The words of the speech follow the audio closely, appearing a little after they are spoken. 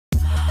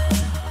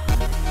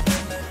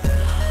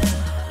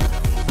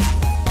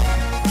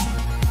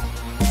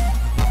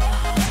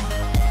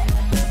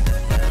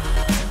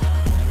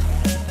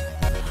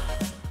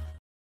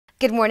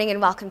Good morning and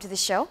welcome to the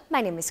show.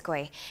 My name is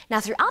Koi. Now,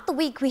 throughout the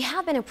week, we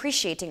have been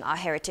appreciating our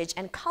heritage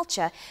and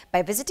culture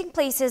by visiting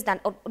places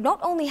that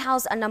not only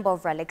house a number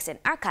of relics and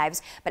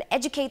archives, but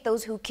educate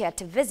those who care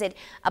to visit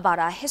about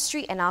our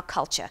history and our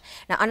culture.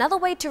 Now, another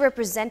way to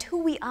represent who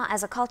we are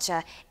as a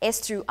culture is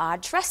through our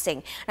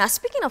dressing. Now,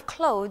 speaking of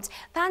clothes,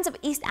 fans of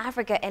East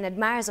Africa and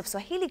admirers of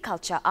Swahili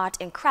culture, art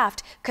and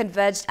craft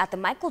converged at the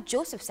Michael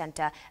Joseph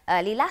Center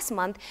early last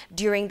month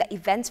during the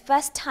event's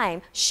first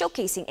time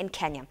showcasing in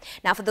Kenya.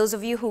 Now, for those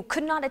of you who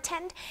could not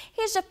attend,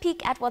 here's a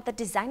peek at what the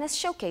designers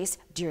showcased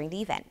during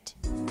the event.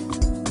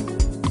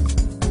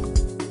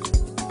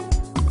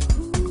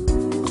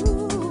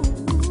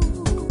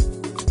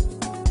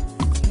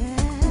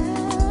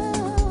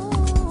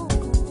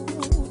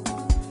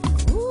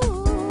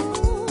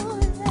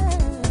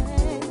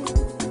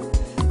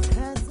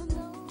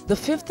 The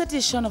 5th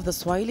edition of the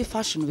Swahili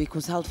Fashion Week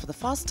was held for the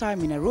first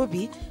time in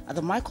Nairobi at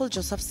the Michael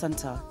Joseph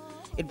Center.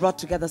 It brought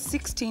together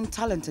 16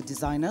 talented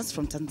designers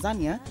from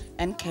Tanzania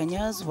and Kenya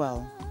as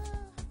well.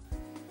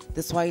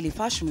 The Swahili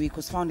Fashion Week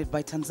was founded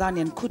by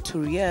Tanzanian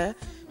couturier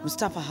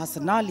Mustafa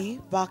Hassan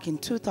Ali back in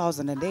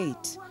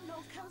 2008.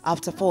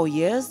 After 4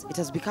 years, it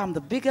has become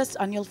the biggest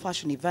annual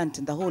fashion event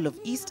in the whole of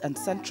East and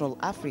Central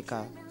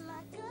Africa.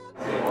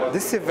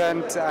 This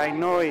event, I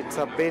know it's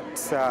a bit,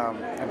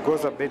 it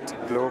goes a bit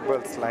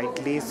global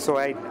slightly, so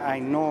I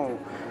know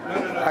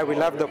I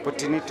will have the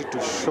opportunity to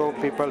show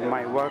people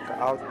my work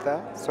out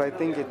there. So I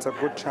think it's a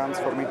good chance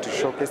for me to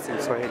showcase in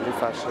Swahili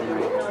Fashion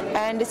Week.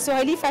 And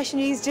Swahili Fashion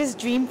Week is just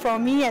dream for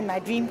me and my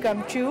dream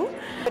come true.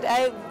 But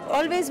I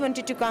always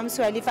wanted to come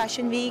Swahili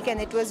Fashion Week, and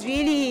it was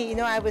really,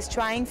 I was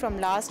trying from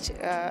last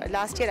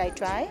year I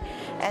tried,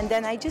 and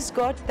then I just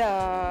got the,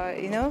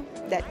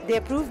 that they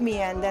approved me,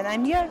 and then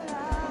I'm here.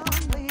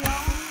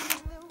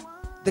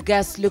 The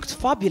guests looked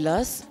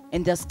fabulous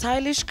in their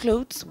stylish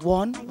clothes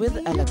worn with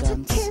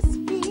elegance.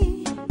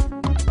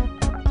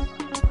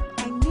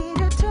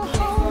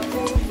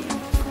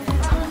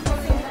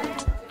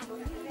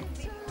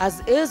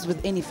 As is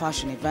with any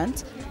fashion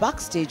event,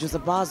 backstage was a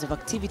buzz of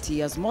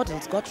activity as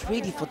models got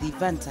ready for the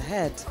event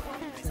ahead.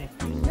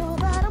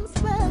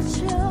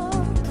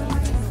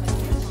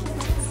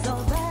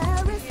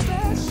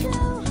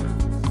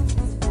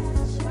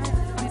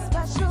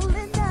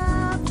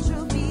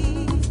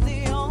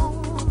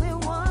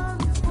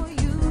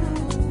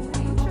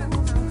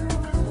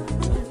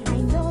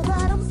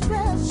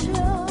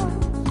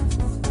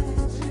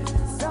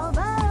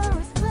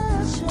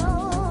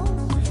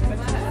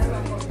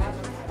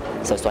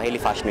 So Swahili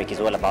Fashion Week is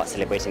all about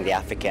celebrating the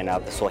African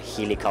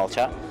Swahili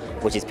culture,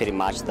 which is pretty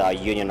much the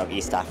union of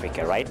East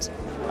Africa, right?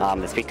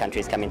 The 3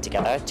 countries coming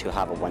together to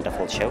have a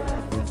wonderful show.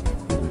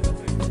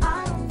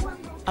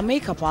 A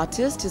makeup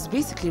artist is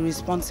basically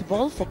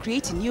responsible for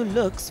creating new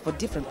looks for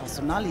different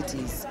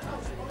personalities.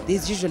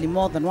 There's usually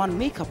more than one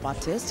makeup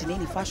artist in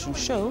any fashion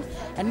show,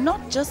 and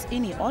not just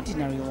any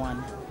ordinary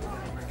one.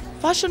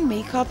 Fashion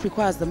makeup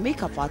requires the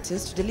makeup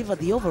artist to deliver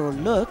the overall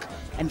look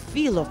and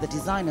feel of the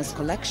designer's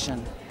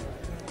collection.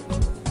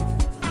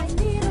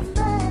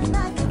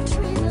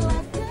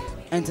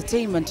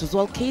 Entertainment was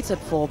well catered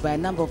for by a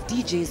number of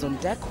DJs on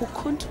deck who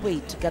couldn't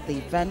wait to get the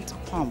event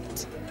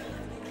pumped.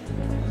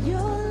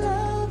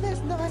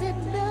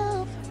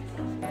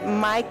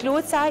 My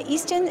clothes are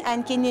Eastern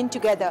and Kenyan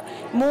together,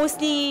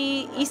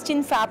 mostly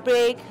Eastern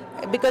fabric,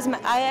 because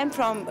I am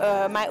from,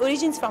 my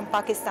origins from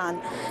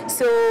Pakistan.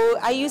 So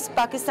I use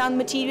Pakistan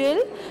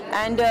material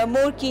and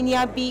more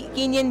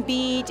Kenyan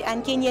bead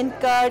and Kenyan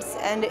cuts,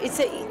 and it's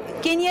a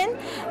Kenyan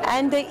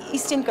and the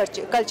Eastern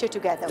culture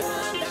together.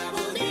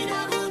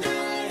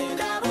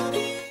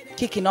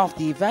 Kicking off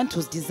the event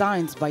was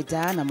designs by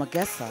Diana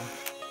Magesa.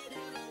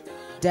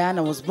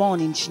 Diana was born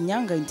in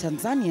Shinyanga in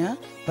Tanzania,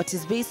 but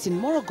is based in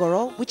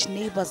Morogoro, which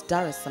neighbors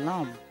Dar es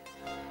Salaam.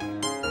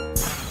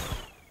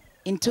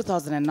 In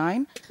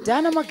 2009,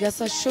 Diana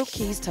Magesa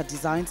showcased her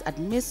designs at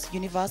Miss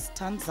Universe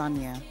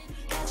Tanzania.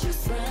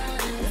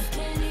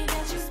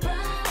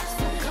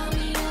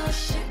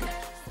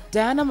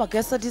 Diana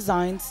Magesa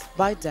Designs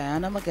by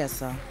Diana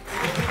Magesa.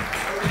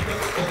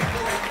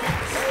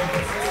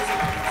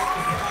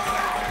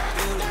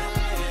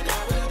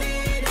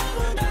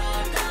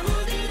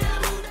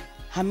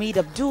 Hamid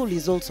Abdul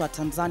is also a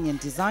Tanzanian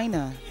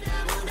designer.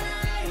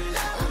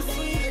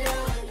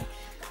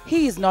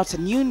 He is not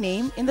a new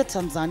name in the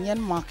Tanzanian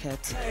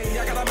market.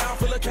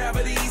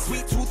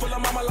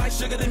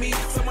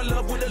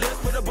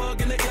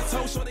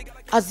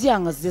 As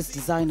young as this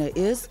designer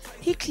is,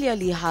 he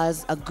clearly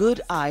has a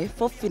good eye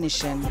for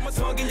finishing.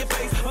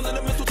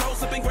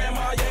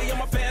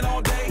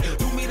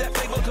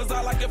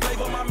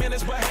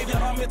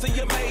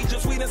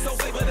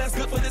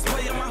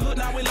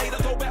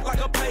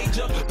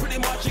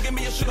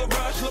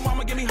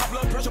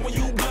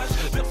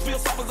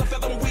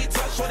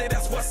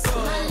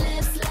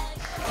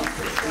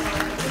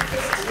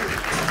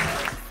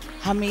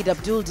 Hamid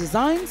Abdul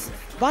Designs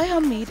by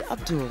Hamid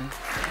Abdul.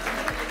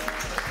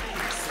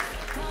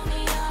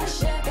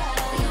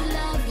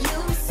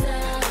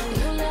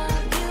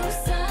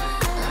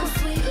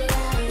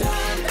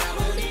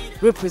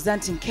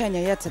 Representing Kenya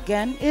yet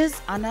again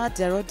is Anna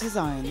Dero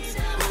Designs.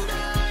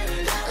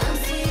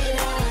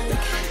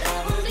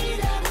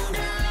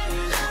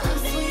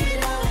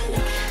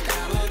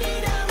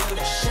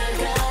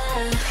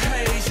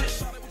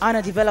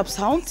 Anna develops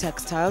her own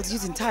textiles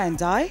using tie and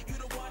dye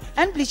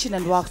and bleaching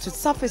and works with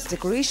surface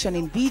decoration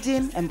in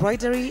beading,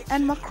 embroidery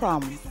and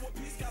macrame.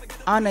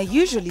 Anna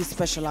usually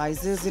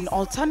specializes in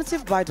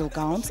alternative bridal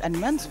gowns and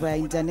menswear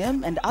in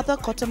denim and other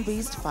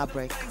cotton-based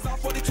fabric.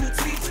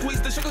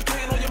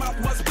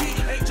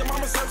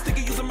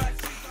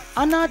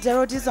 Anna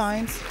Dero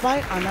Designs by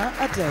Anna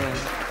Adero.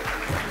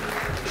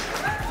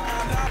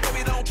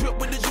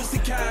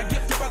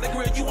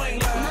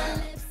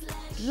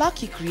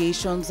 Lucky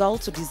Creations are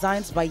also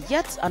designs by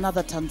yet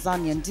another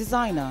Tanzanian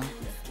designer.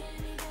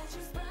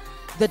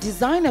 The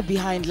designer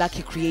behind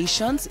Lucky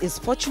Creations is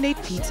Fortunate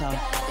Peter.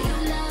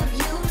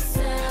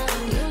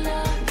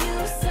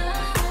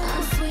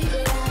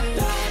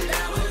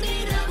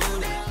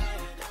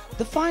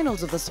 The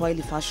finals of the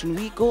Swahili Fashion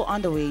Week go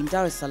underway in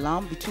Dar es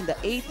Salaam between the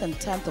 8th and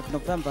 10th of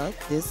November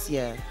this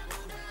year.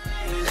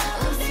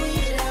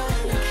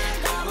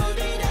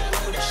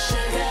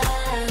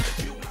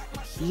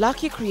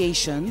 Lucky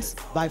Creations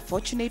by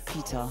Fortunate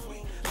Peter.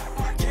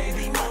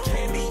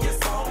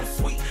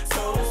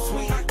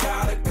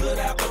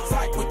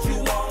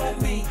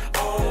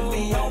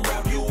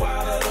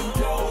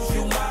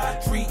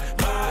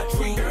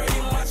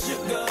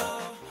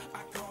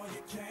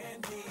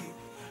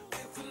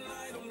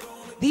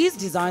 These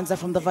designs are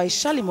from the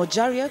Vaishali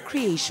Mojaria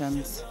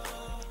Creations.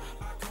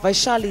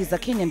 Vaishali is a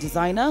Kenyan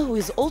designer who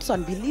is also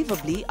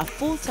unbelievably a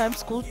full-time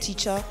school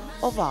teacher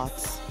of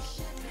arts.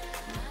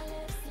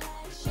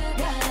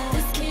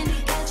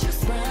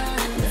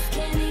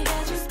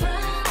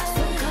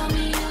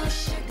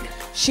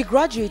 She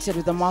graduated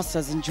with a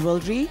master's in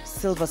jewelry,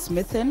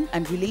 silversmithing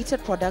and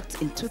related products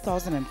in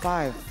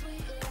 2005.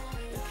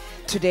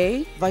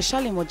 Today,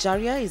 Vaishali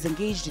Mojaria is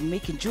engaged in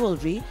making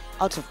jewelry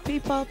out of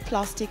paper,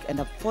 plastic and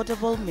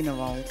affordable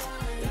minerals.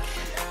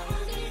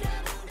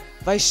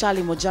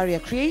 Vaishali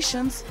Mojaria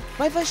Creations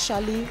by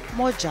Vaishali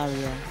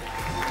Mojaria.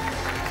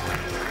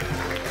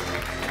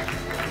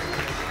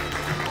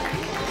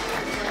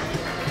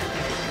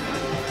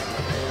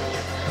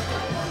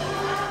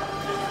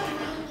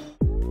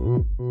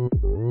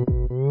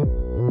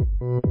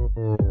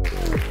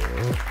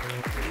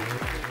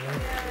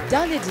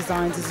 Dahlia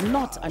Designs is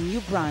not a new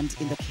brand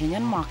in the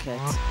Kenyan market.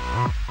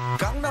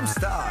 Gangnam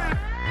Style.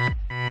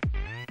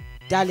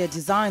 Dahlia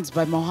Designs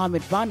by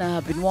Mohammed Bana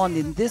have been won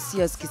in this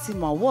year's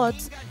Kisima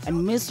Awards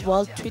and Miss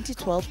World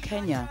 2012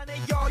 Kenya.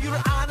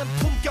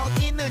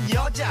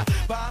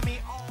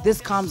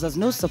 This comes as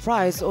no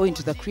surprise owing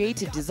to the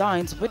creative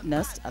designs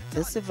witnessed at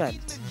this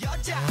event.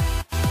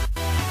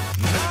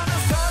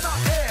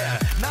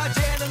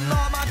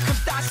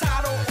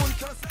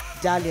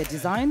 Dahlia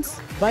Designs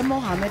by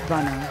Mohammed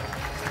Bana.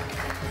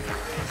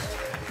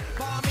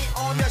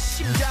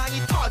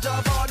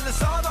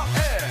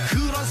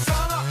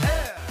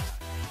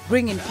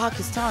 Bringing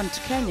Pakistan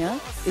to Kenya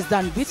is the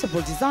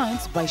Unbeatable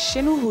Designs by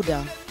Shenu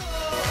Huda.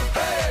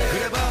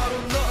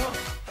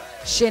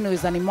 Shenu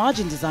is an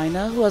emerging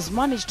designer who has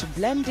managed to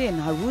blend in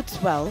her roots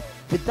well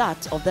with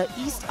that of the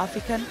East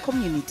African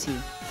community.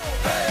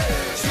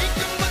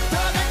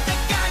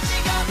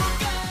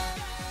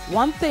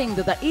 One thing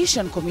that the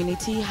Asian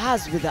community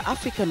has with the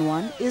African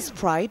one is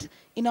pride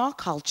in our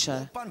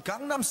culture.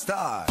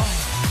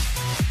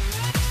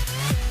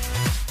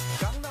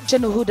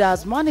 Shenu Huda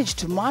has managed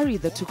to marry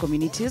the two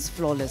communities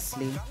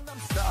flawlessly.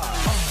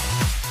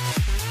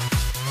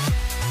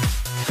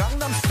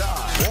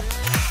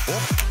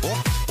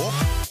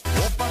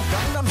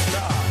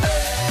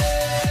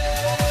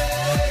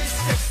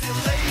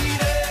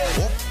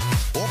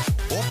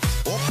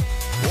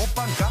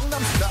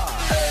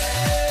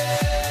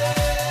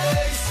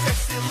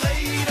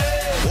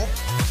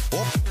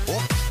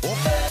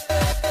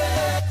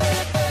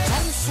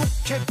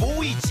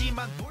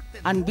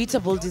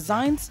 Unbeatable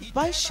Designs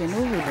by Shenu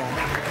Huda.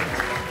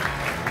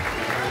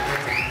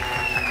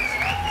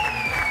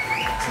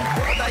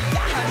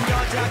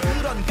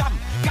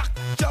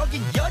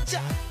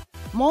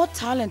 More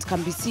talent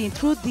can be seen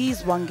through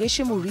these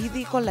Wangeshi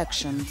Muridhi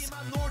collections.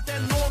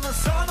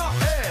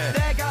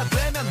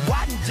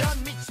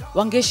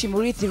 Wangeshi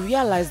Muridhi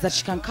realized that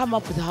she can come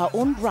up with her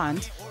own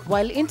brand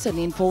while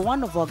interning for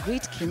one of our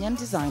great Kenyan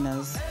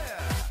designers.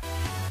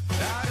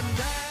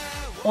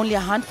 Only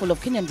a handful of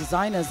Kenyan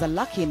designers are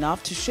lucky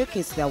enough to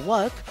showcase their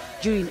work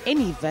during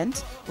any event,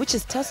 which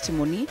is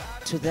testimony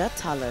to their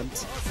talent.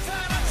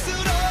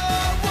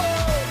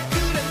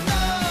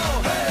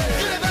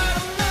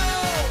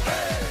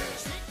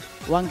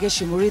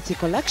 Wangeshi Muridhi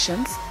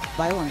Collections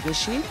by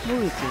Wangeshi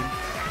Muridhi.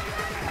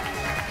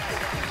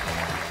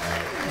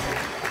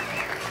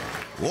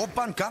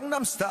 Oppan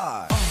Gangnam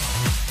Style.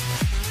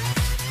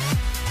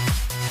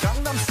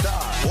 Gangnam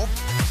Style.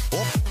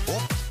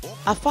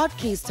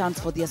 AFADK stands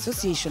for the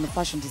Association of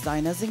Fashion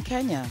Designers in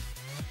Kenya.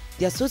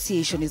 The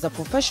association is a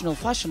professional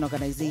fashion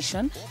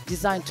organization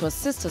designed to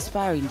assist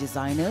aspiring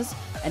designers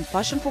and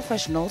fashion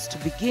professionals to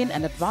begin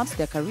and advance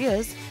their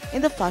careers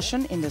in the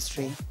fashion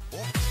industry.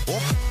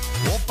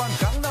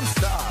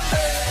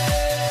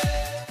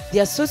 The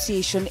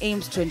association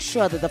aims to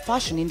ensure that the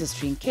fashion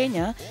industry in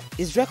Kenya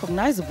is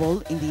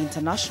recognizable in the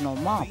international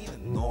map.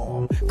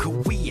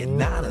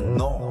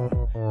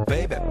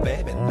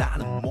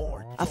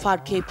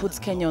 AFADK puts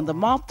Kenya on the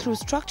map through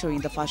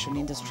structuring the fashion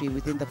industry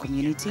within the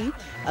community,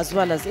 as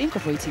well as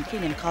incorporating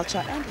Kenyan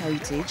culture and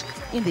heritage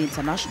in the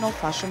international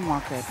fashion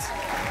market.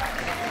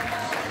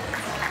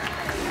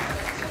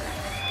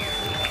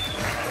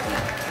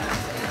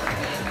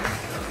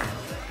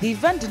 The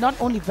event did not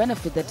only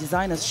benefit the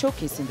designers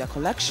showcasing their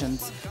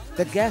collections,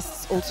 the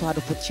guests also had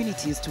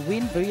opportunities to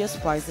win various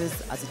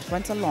prizes as it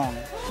went along.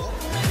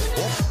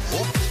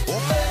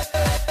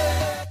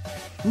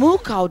 Moo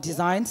Cow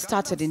Designs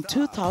started in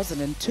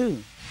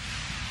 2002.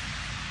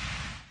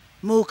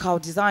 Moo Cow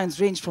designs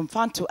range from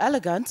fun to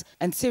elegant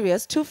and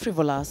serious to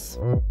frivolous.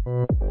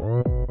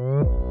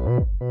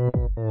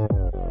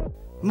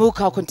 Moo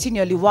Cow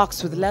continually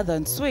works with leather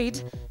and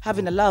suede,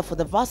 having a love for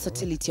the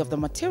versatility of the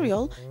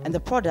material and the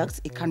products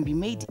it can be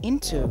made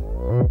into.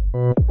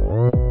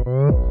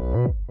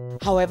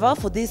 However,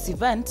 for this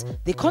event,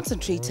 they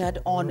concentrated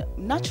on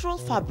natural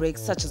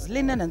fabrics such as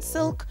linen and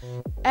silk,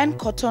 and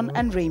cotton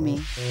and rami.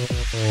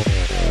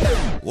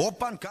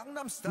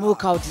 Moo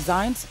Cow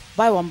Designs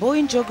by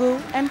Wamboi Njogu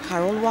and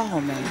Carol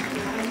Wahome.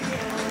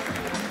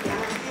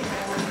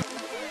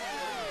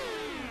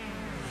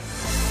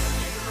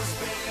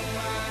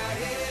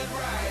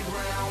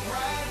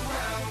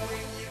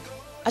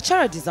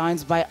 Achara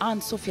designs by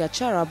Anne-Sophie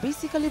Achara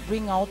basically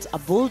bring out a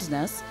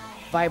boldness,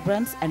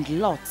 vibrance, and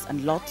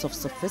lots of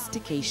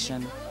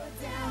sophistication.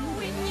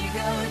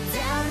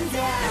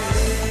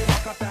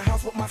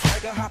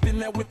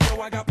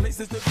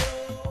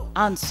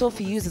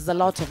 Anne-Sophie uses a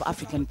lot of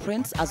African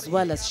prints as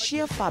well as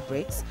sheer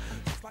fabrics,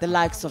 the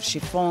likes of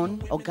chiffon,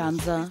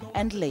 organza,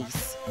 and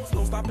lace.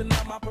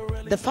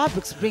 The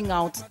fabrics bring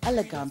out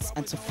elegance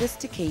and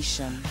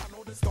sophistication.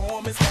 The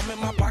storm is coming,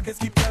 my pockets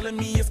keep telling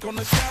me it's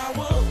gonna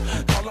shower.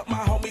 Call up my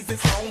homies,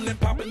 it's on and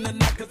popping the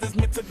night, cause it's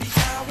meant to be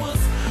ours.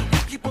 We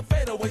keep a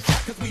fadeaway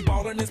shot, cause we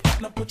ballin' this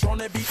platinum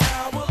Patron every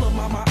hour. Lil'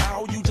 mama,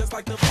 ow, you just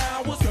like the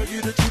flowers. Girl,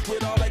 you the truth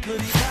with all that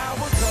goody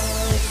power.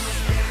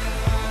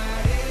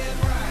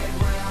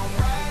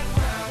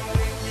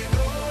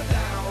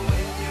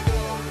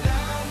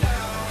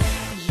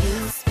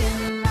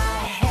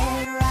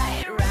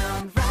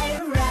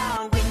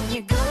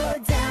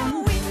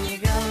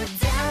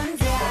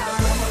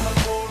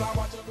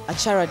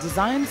 Achara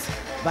Designs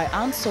by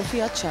Anne-Sophie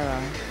Achara.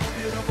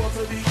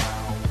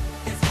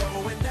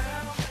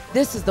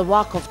 This is the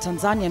work of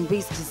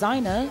Tanzanian-based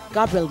designer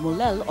Gabriel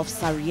Molel of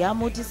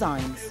Sariamo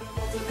Designs.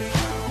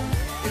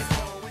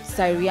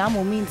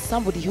 Sariamo means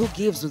somebody who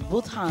gives with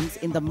both hands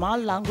in the Mal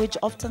language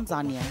of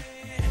Tanzania.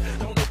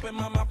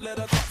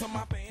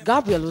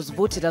 Gabriel was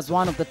voted as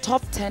one of the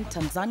top 10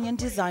 Tanzanian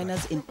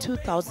designers in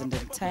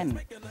 2010.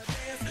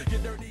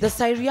 The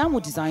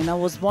Sariamo designer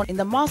was born in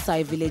the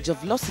Maasai village of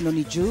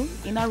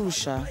Losinoniju in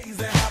Arusha.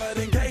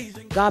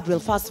 Gabriel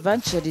first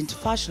ventured into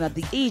fashion at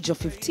the age of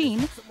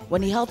 15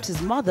 when he helped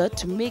his mother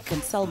to make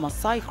and sell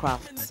Maasai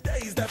crafts.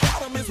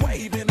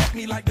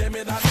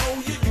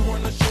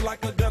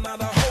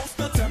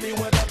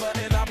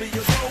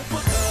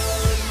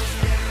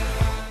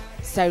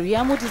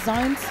 Sariamo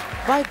Designs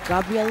by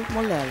Gabriel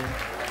Molel.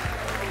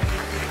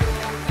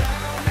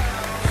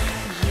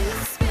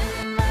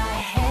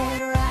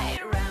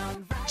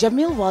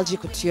 Jamil Walji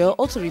Couture,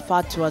 also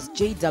referred to as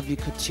JW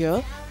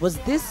Couture, was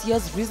this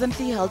year's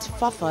recently held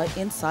Fafa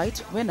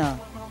Insight winner.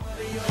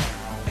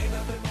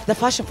 The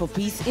Fashion for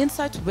Peace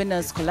Insight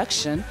Winners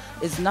collection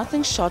is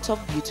nothing short of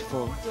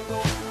beautiful.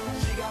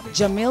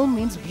 Jamil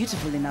means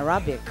beautiful in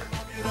Arabic.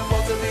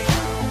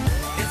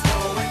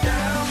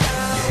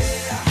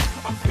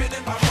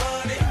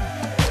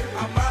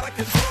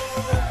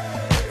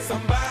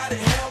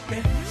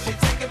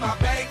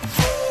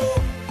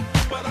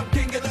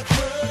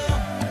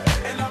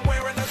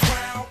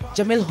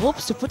 Jamil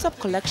hopes to put up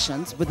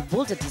collections with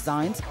bolder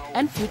designs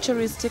and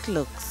futuristic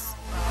looks.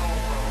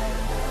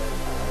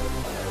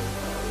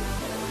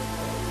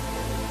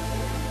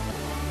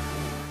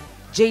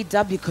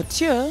 JW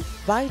Couture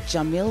by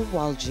Jamil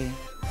Walji.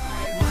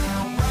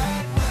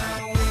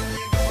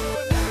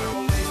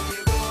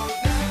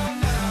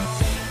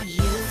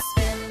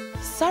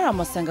 Sarah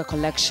Masenga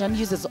collection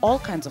uses all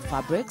kinds of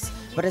fabrics,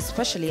 but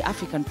especially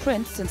African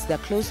prints since they're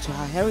close to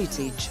her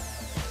heritage.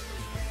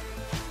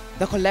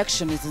 The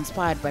collection is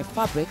inspired by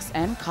fabrics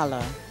and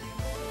color.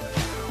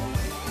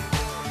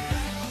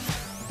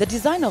 The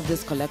designer of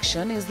this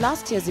collection is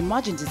last year's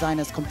Emerging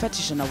Designers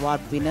Competition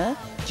Award winner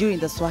during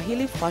the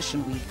Swahili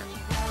Fashion Week.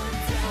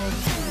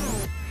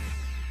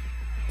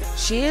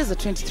 She is a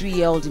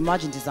 23-year-old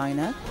emerging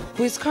designer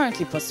who is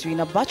currently pursuing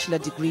a bachelor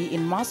degree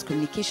in mass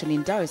communication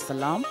in Dar es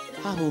Salaam,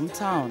 her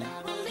hometown.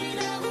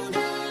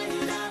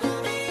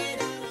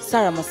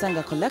 Sarah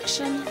Masenga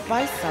collection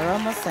by Sarah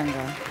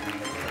Masenga.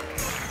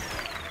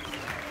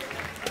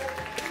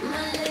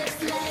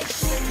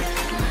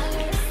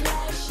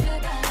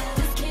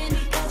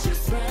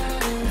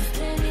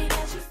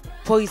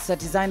 Poisa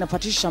designer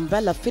Patricia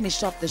Mbella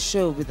finished off the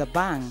show with a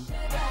bang.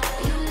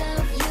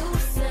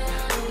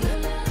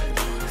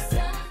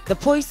 The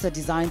Poisa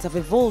designs have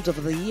evolved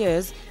over the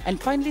years and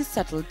finally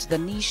settled to the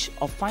niche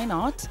of fine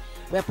art,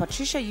 where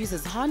Patricia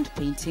uses hand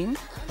painting,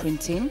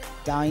 printing,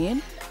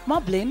 dyeing,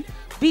 marbling,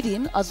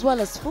 beading, as well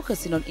as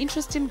focusing on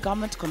interesting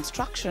garment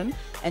construction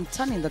and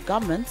turning the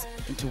garments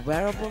into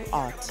wearable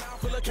art.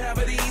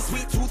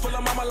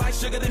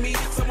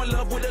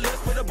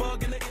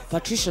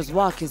 Patricia's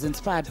work is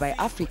inspired by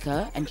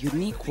Africa and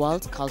unique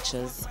world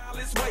cultures.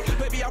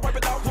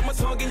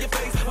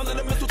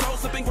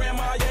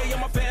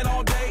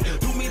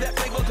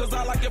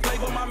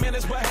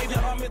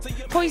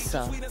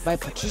 Poisa by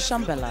Patricia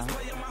Mbella.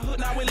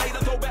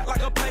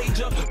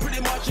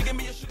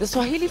 The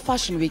Swahili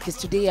Fashion Week is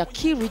today a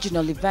key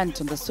regional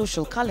event on the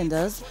social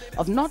calendars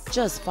of not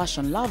just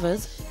fashion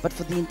lovers, but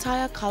for the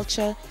entire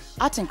culture,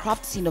 art and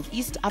craft scene of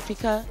East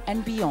Africa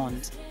and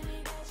beyond.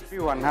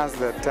 Everyone has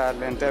the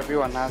talent,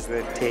 everyone has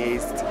the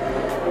taste.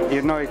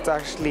 You know, it's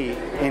actually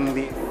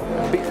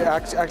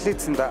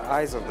it's in the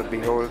eyes of the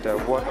beholder,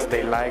 what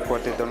they like,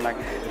 what they don't like.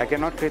 I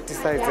cannot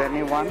criticize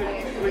anyone,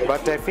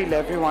 but I feel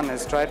everyone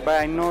has tried.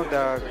 But I know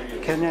the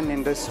Kenyan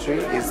industry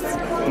is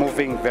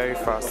moving very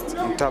fast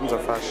in terms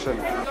of fashion.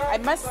 I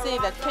must say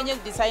that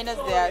Kenyan designers,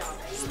 they are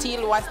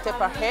still one step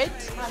ahead,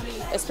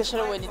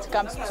 especially when it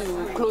comes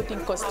to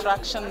clothing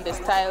construction, the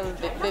style,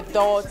 the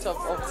dots of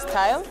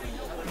style.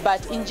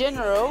 But in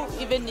general,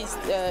 even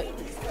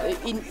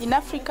in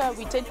Africa,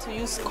 we tend to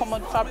use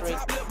common fabric.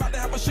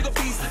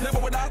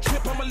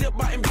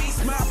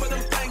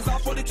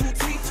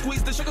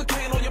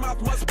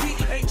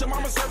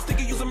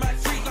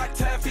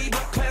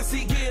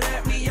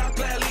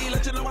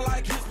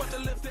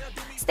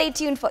 Stay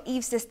tuned for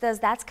Eve Sisters,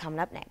 that's coming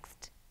up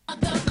next.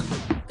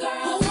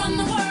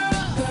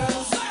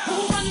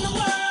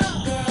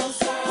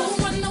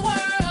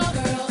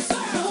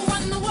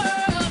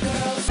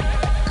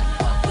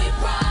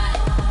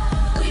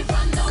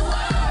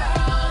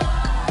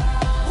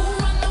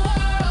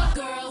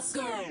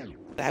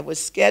 I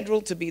was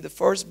scheduled to be the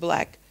first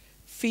black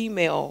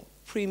female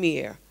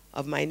premier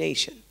of my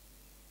nation.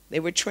 They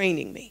were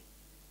training me.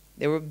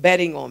 They were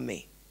betting on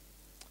me.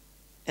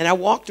 And I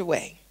walked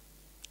away.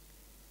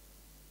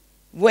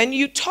 When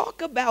you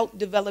talk about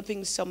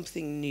developing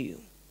something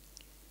new,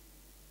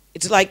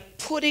 it's like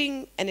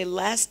putting an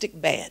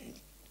elastic band,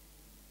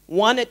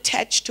 one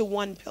attached to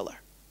one pillar,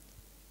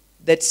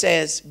 that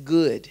says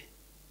good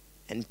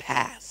and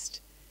past,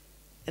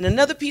 and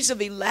another piece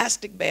of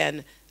elastic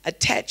band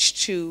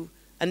attached to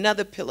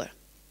another pillar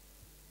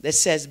that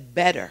says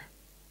better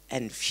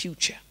and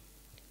future.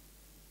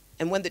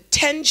 And when the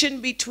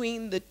tension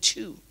between the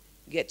two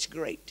gets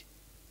great,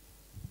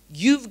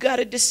 you've got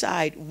to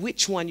decide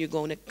which one you're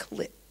going to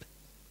clip.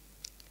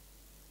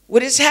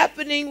 What is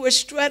happening, we're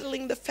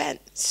straddling the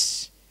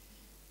fence.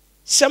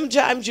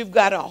 Sometimes you've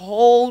got to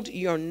hold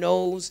your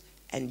nose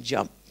and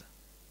jump.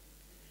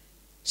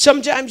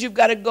 Sometimes you've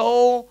got to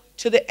go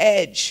to the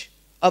edge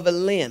of a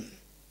limb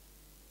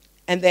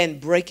and then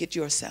break it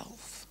yourself.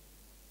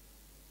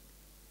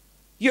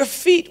 Your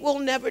feet will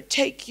never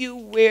take you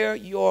where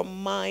your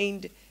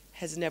mind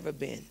has never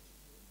been.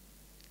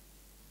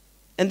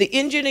 And the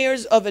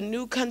engineers of a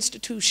new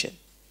constitution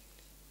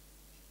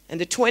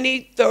and the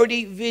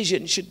 2030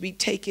 vision should be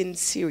taken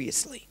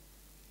seriously.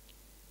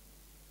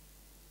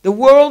 The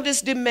world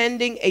is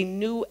demanding a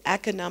new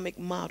economic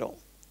model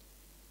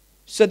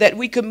so that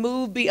we can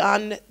move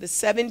beyond the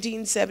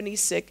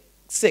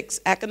 1776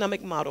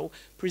 economic model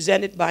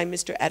presented by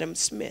Mr. Adam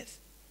Smith.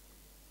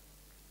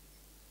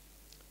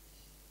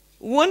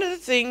 One of the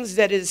things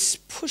that is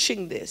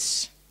pushing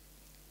this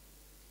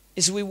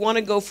is we want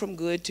to go from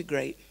good to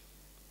great.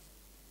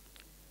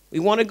 We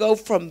want to go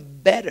from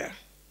better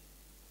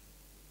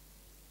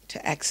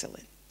to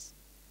excellence.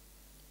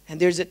 And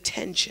there's a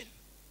tension.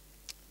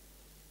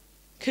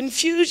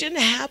 Confusion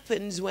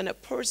happens when a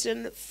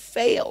person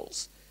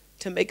fails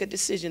to make a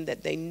decision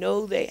that they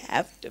know they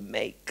have to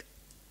make.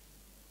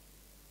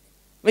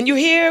 When you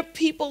hear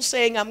people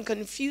saying, I'm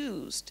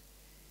confused,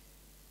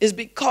 is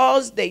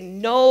because they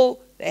know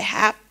they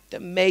have to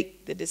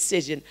make the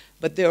decision,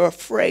 but they're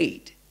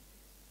afraid.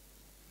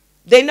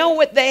 They know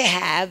what they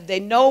have. They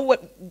know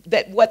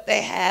what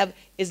they have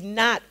is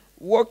not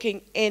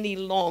working any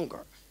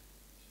longer.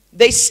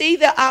 They see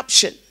the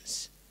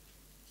options,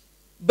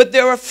 but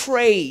they're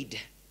afraid.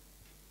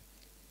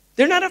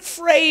 They're not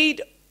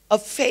afraid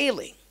of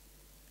failing.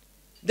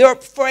 They're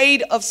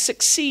afraid of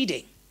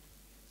succeeding.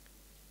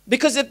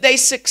 Because if they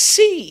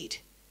succeed,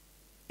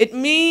 it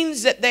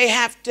means that they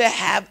have to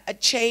have a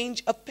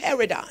change of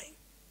paradigm.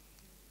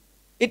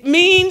 It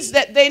means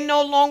that they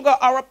no longer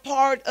are a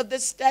part of the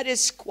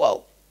status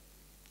quo.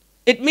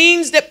 It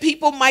means that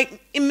people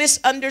might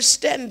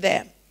misunderstand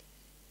them.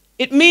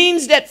 It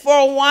means that for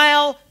a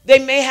while they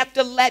may have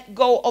to let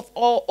go of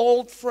all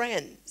old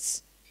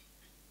friends.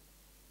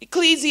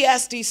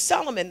 Ecclesiastes,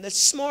 Solomon, the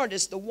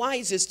smartest, the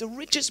wisest, the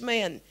richest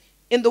man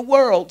in the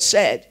world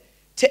said,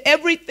 to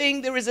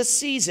everything there is a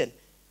season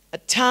a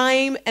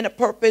time and a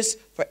purpose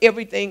for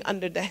everything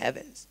under the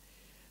heavens.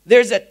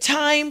 There's a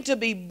time to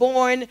be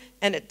born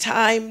and a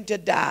time to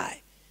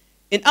die.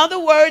 In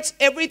other words,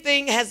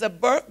 everything has a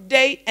birth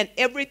date and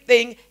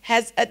everything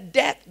has a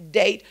death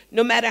date,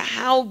 no matter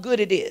how good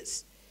it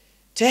is.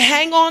 To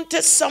hang on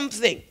to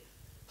something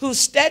whose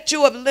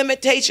statute of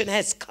limitation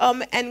has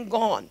come and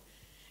gone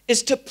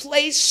is to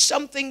place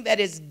something that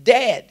is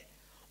dead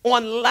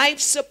on life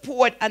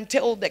support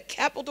until the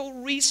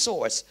capital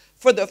resource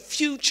for the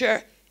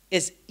future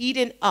is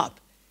eaten up.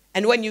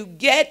 And when you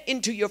get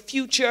into your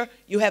future,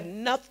 you have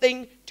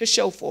nothing to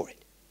show for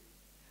it.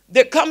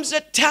 There comes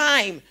a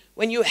time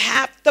when you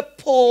have to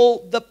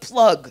pull the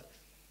plug.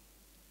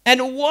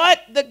 And what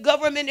the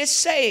government is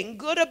saying,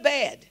 good or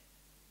bad,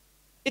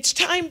 it's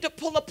time to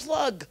pull a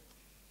plug.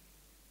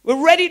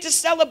 We're ready to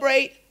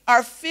celebrate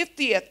our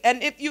 50th.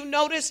 And if you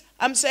notice,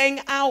 I'm saying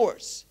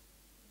ours,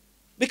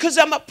 because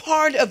I'm a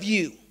part of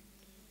you.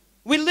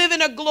 We live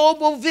in a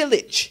global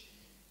village.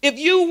 If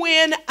you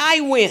win,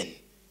 I win.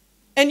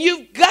 And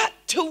you've got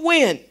to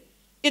win.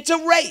 It's a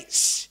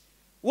race.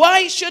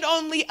 Why should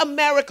only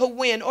America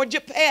win or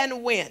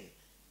Japan win?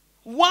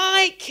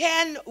 Why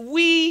can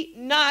we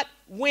not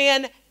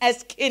win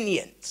as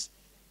Kenyans?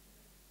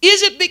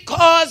 Is it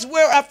because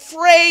we're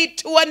afraid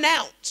to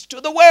announce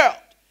to the world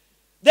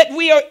that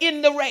we are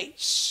in the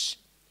race?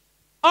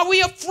 Are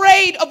we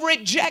afraid of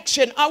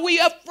rejection? Are we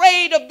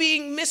afraid of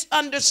being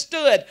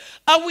misunderstood?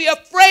 Are we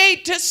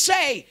afraid to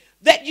say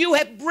that you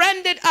have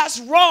branded us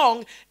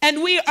wrong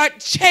and we are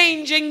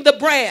changing the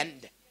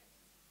brand?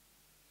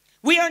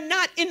 We are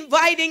not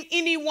inviting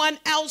anyone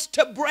else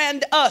to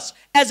brand us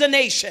as a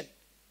nation.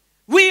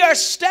 We are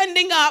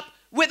standing up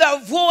with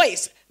our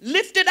voice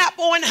lifted up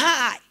on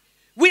high.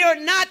 We are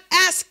not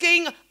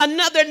asking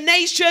another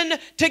nation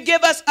to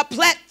give us a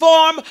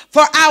platform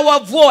for our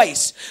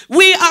voice.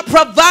 We are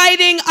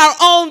providing our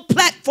own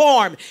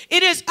platform.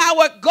 It is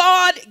our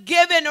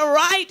God-given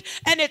right,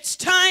 and it's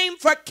time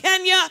for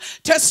Kenya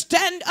to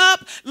stand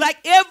up like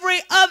every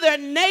other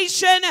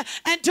nation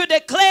and to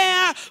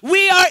declare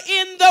we are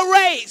in the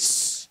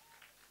race.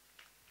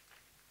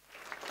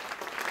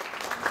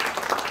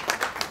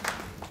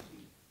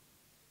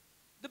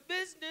 The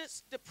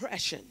business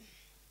depression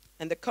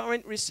and the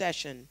current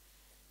recession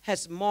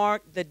has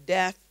marked the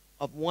death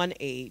of one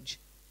age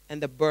and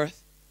the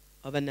birth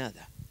of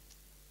another.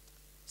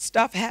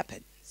 Stuff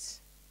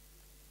happens.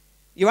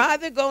 You're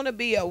either going to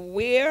be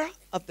aware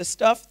of the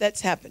stuff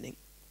that's happening,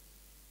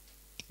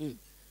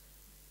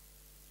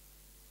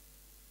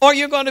 or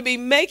you're going to be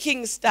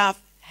making stuff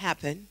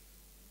happen,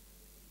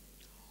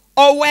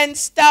 or when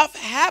stuff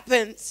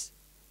happens,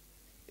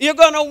 you're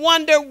going to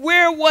wonder,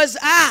 where was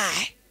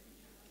I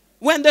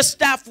when the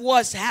stuff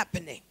was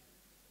happening?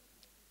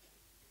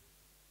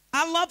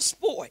 I love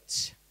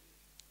sports.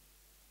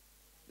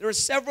 There are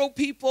several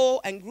people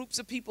and groups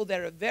of people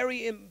that are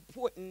very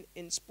important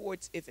in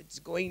sports if it's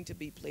going to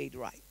be played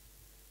right.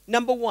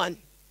 Number one,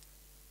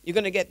 you're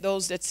going to get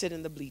those that sit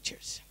in the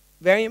bleachers.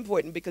 Very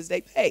important because they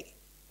pay.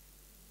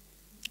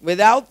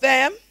 Without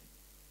them,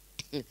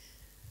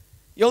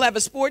 you'll have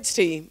a sports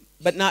team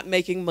but not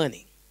making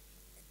money.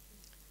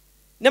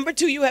 Number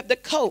two, you have the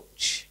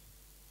coach.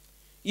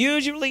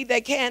 Usually they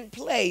can't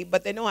play,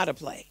 but they know how to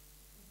play.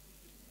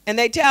 And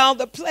they tell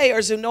the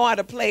players who know how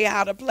to play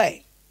how to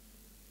play.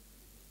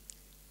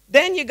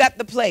 Then you got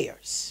the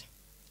players.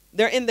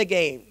 They're in the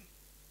game.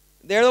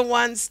 They're the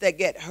ones that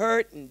get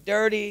hurt and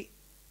dirty,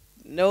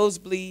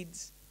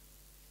 nosebleeds.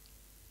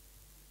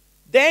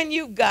 Then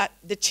you got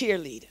the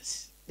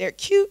cheerleaders. They're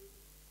cute.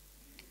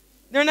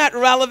 They're not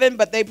relevant,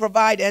 but they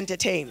provide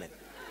entertainment.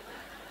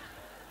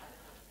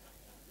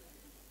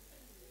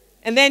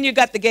 And then you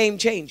got the game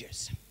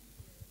changers.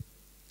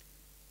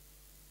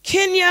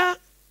 Kenya,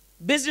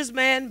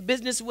 businessmen,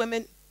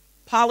 businesswomen,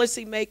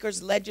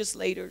 policymakers,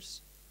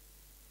 legislators,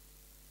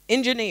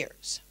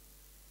 engineers,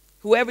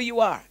 whoever you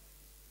are,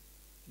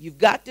 you've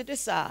got to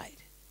decide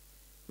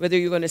whether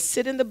you're going to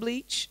sit in the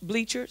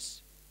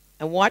bleachers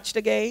and watch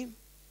the game,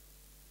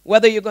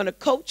 whether you're going to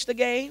coach the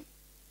game,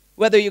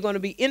 whether you're going to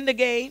be in the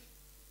game,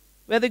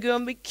 whether you're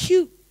going to be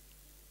cute.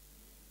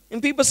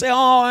 And people say, oh,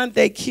 aren't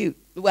they cute?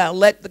 Well,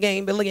 let the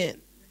game begin.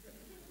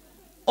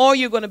 Or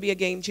you're going to be a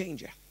game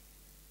changer.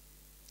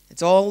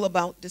 It's all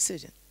about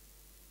decision.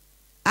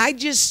 I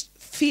just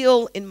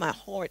feel in my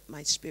heart,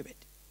 my spirit,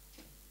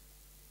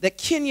 that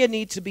Kenya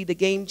needs to be the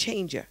game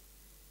changer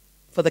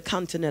for the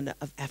continent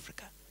of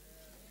Africa.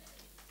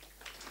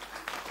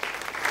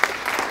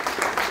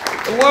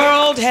 The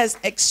world has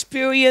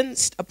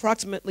experienced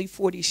approximately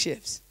 40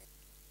 shifts.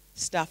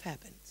 Stuff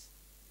happens.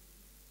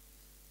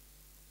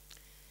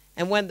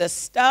 And when the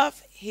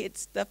stuff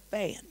hits the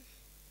fan,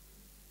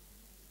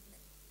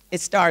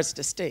 it starts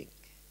to stink.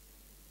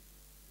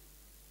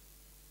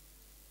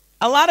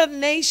 A lot of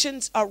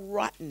nations are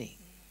rotting.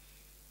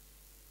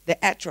 They're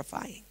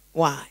atrophying.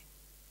 Why?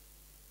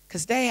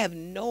 Because they have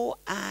no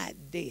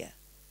idea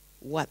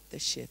what the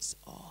shifts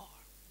are.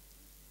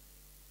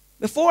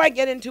 Before I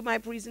get into my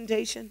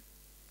presentation,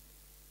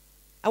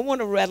 I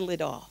want to rattle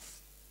it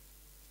off.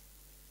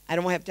 I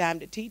don't have time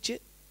to teach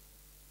it.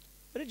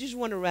 but I just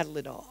want to rattle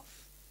it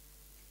off.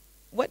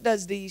 What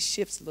does these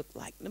shifts look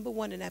like? Number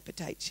one, an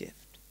appetite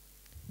shift.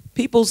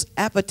 People's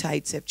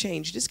appetites have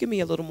changed. Just give me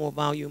a little more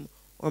volume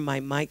on my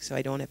mic so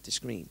I don't have to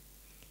scream.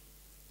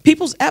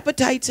 People's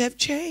appetites have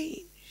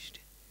changed.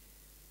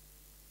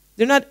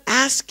 They're not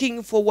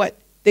asking for what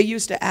they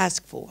used to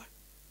ask for.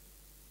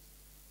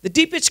 The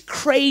deepest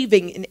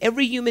craving in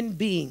every human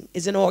being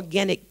is an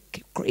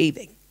organic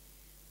craving.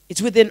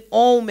 It's within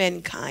all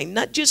mankind,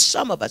 not just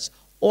some of us,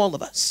 all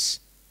of us.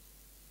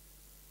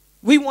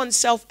 We want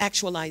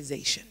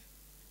self-actualization.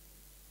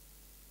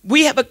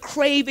 We have a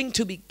craving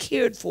to be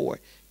cared for,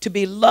 to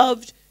be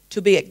loved,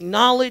 to be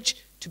acknowledged,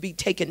 to be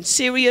taken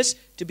serious,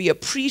 to be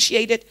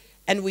appreciated,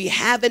 and we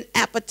have an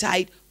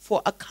appetite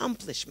for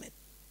accomplishment.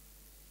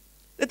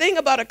 The thing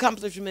about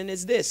accomplishment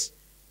is this,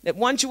 that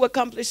once you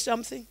accomplish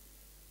something,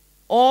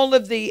 all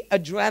of the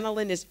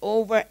adrenaline is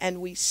over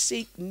and we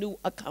seek new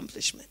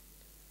accomplishment.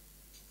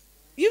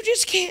 You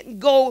just can't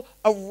go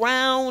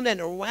around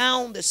and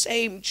around the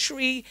same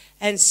tree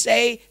and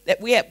say that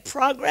we have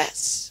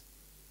progress.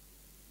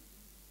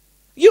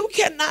 You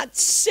cannot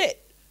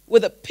sit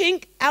with a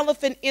pink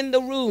elephant in the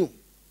room.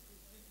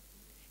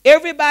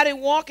 Everybody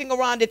walking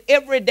around it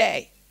every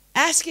day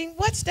asking,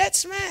 what's that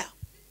smell?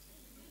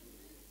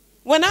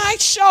 When I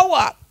show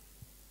up,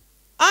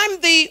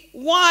 I'm the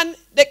one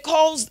that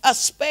calls a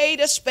spade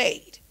a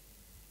spade.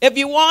 If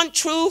you want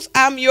truth,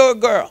 I'm your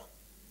girl.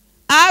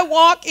 I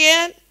walk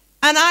in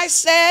and I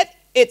said,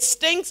 it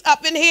stinks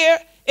up in here.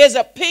 Is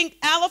a pink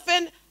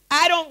elephant.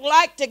 I don't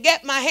like to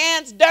get my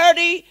hands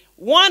dirty.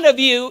 One of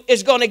you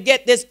is going to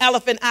get this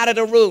elephant out of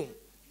the room.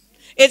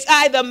 It's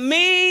either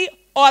me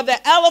or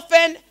the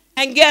elephant,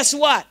 and guess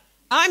what?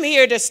 I'm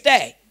here to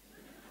stay.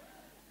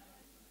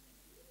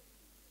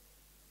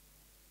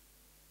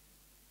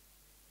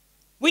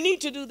 We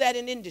need to do that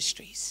in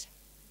industries.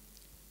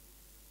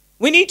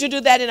 We need to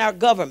do that in our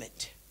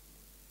government.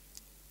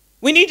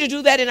 We need to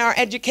do that in our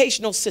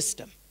educational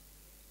system.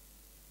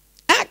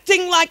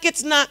 Acting like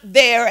it's not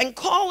there and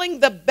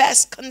calling the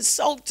best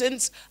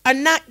consultants are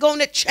not going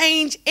to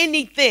change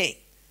anything.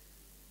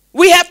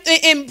 We have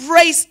to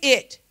embrace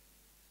it.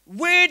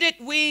 Where did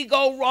we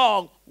go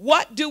wrong?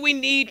 What do we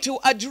need to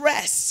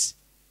address?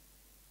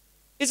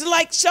 It's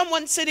like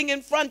someone sitting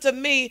in front of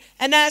me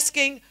and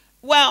asking,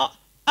 well,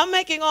 I'm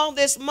making all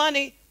this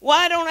money.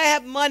 Why don't I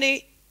have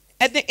money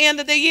at the end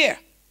of the year?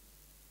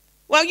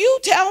 Well, you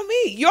tell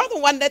me. You're the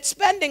one that's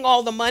spending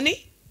all the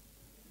money.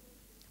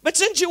 But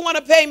since you want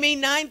to pay me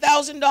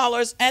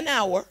 $9,000 an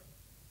hour,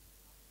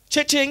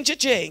 cha-ching,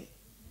 cha-ching,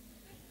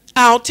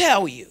 I'll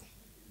tell you.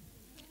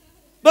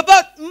 But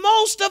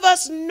most of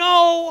us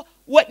know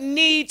what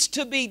needs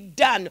to be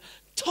done.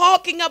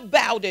 Talking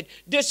about it,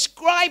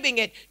 describing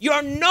it,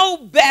 you're no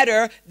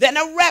better than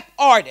a rap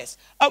artist.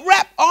 A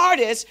rap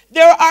artist,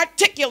 they're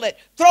articulate.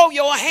 Throw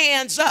your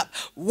hands up.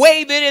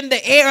 Wave it in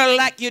the air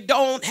like you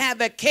don't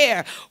have a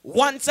care.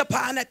 Once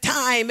upon a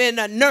time in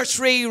a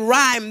nursery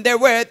rhyme, there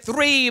were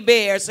 3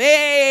 bears.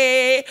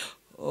 Hey,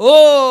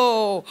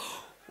 oh.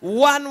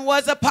 One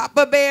was a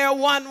papa bear,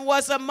 one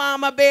was a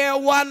mama bear,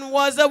 one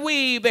was a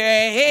wee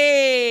bear.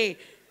 Hey,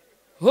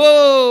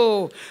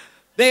 oh.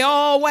 They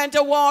all went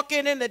to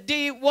walking in the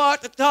deep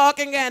water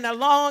talking, and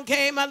along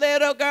came a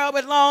little girl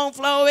with long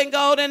flowing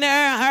golden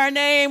hair. Her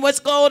name was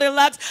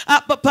Goldilocks.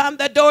 Up upon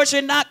the door she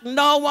knocked,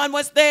 no one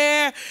was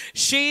there.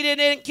 She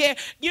didn't care.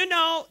 You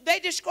know, they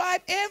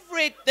describe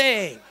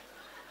everything.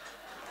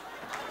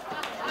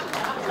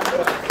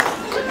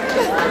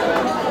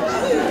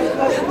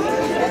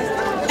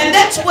 And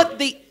that's what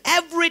the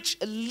average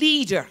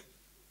leader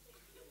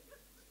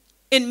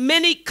in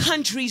many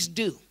countries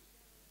do.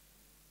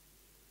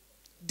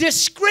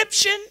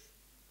 Description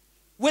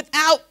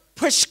without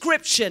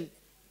prescription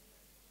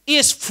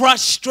is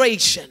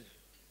frustration.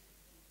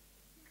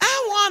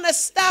 I want to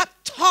stop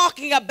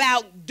talking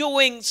about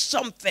doing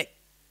something.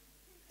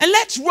 And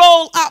let's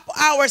roll up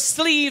our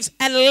sleeves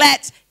and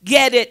let's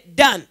get it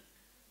done.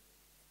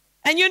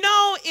 And you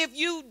know, if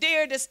you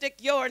dare to stick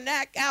your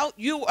neck out,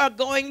 you are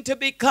going to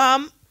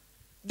become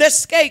the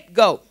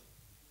scapegoat.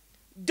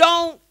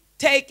 Don't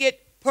take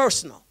it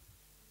personal.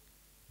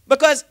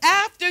 Because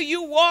after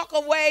you walk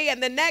away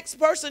and the next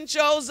person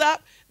shows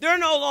up, they're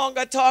no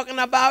longer talking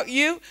about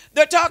you.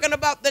 They're talking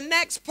about the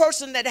next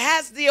person that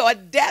has the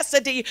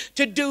audacity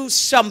to do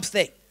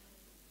something.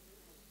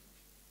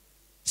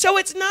 So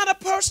it's not a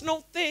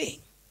personal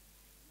thing.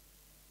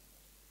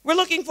 We're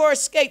looking for a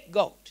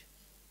scapegoat.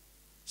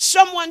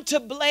 Someone to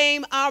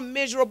blame our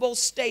miserable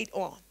state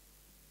on.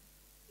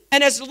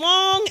 And as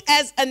long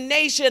as a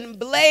nation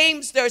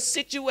blames their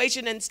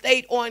situation and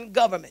state on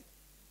government,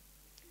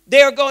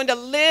 they're going to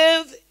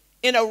live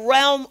in a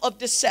realm of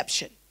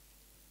deception.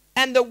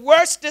 And the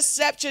worst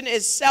deception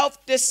is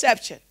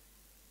self-deception.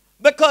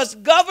 Because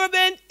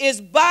government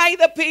is by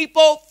the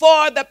people,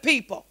 for the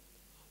people.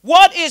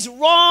 What is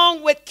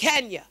wrong with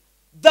Kenya?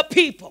 The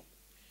people.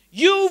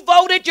 You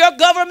voted your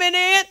government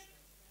in,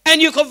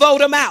 and you can vote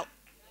them out.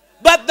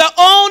 But the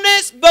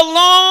onus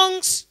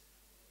belongs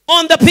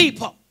on the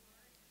people.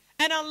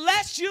 And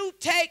unless you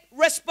take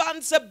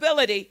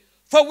responsibility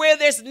for where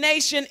this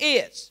nation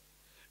is.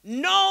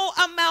 No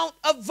amount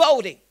of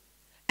voting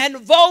and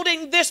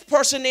voting this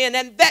person in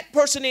and that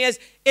person is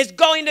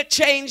going to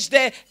change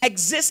the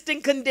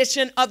existing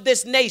condition of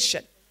this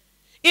nation.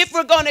 If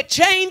we're going to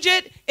change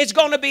it, it's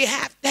going to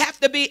have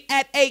to be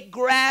at a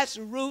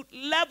grassroots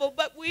level.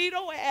 But we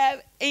don't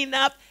have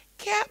enough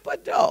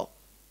capital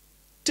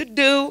to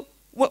do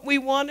what we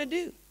want to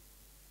do.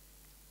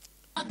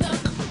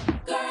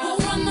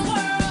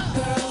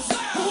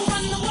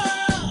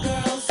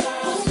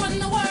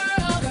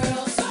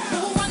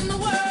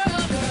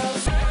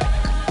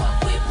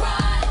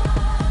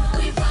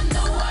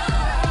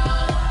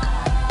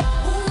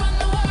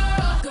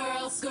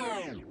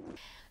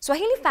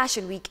 Swahili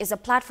Fashion Week is a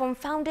platform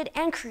founded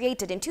and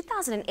created in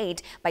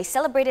 2008 by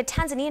celebrated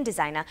Tanzanian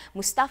designer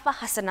Mustafa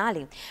Hassan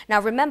Ali.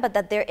 Now remember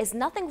that there is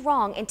nothing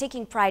wrong in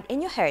taking pride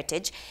in your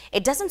heritage.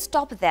 It doesn't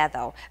stop there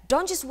though.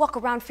 Don't just walk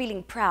around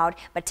feeling proud,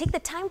 but take the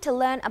time to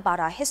learn about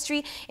our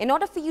history in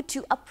order for you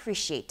to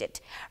appreciate it.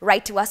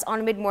 Write to us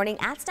on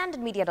midmorning at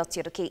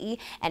standardmedia.co.ke,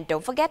 and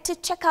don't forget to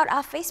check out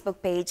our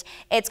Facebook page.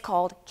 It's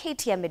called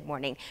KTN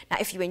Midmorning. Now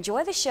if you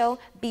enjoy the show,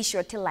 be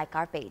sure to like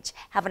our page.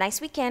 Have a nice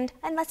weekend,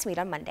 and let's meet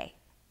on Monday.